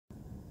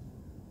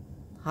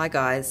Hi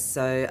guys,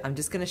 so I'm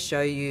just going to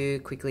show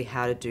you quickly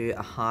how to do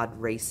a hard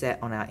reset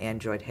on our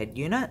Android head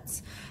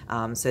units.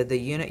 So the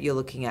unit you're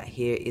looking at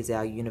here is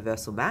our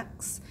universal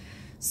maxx.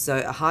 So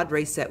a hard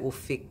reset will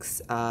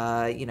fix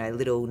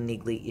little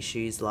niggly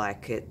issues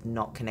like it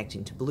not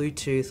connecting to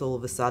Bluetooth all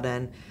of a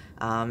sudden.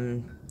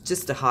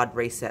 Just a hard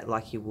reset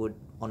like you would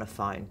on a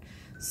phone.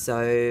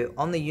 So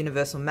on the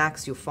universal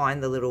maxx you'll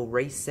find the little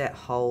reset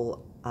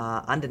hole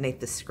underneath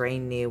the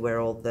screen near where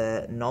all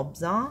the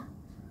knobs are.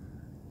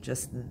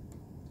 Just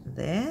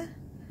there.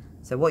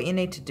 So what you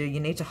need to do, you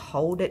need to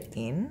hold it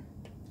in,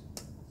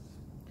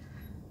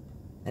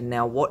 and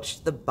now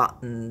watch the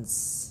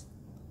buttons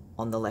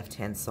on the left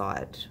hand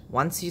side.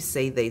 Once you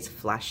see these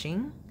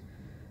flashing,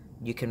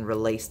 you can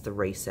release the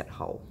reset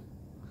hole.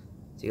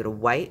 So you gotta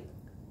wait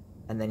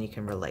and then you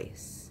can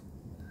release,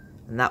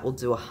 and that will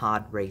do a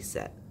hard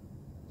reset.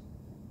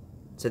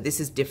 So this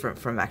is different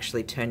from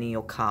actually turning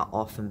your car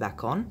off and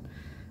back on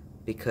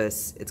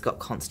because it's got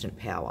constant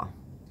power.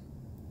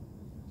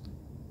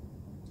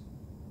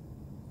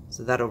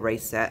 So that'll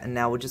reset, and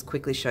now we'll just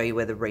quickly show you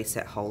where the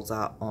reset holes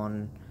are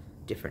on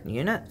different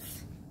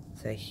units.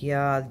 So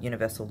here,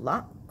 Universal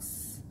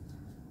Luxx,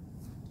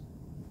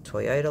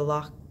 Toyota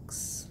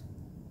Luxx,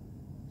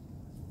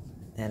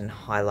 and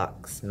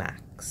Hilux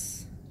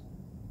Maxx.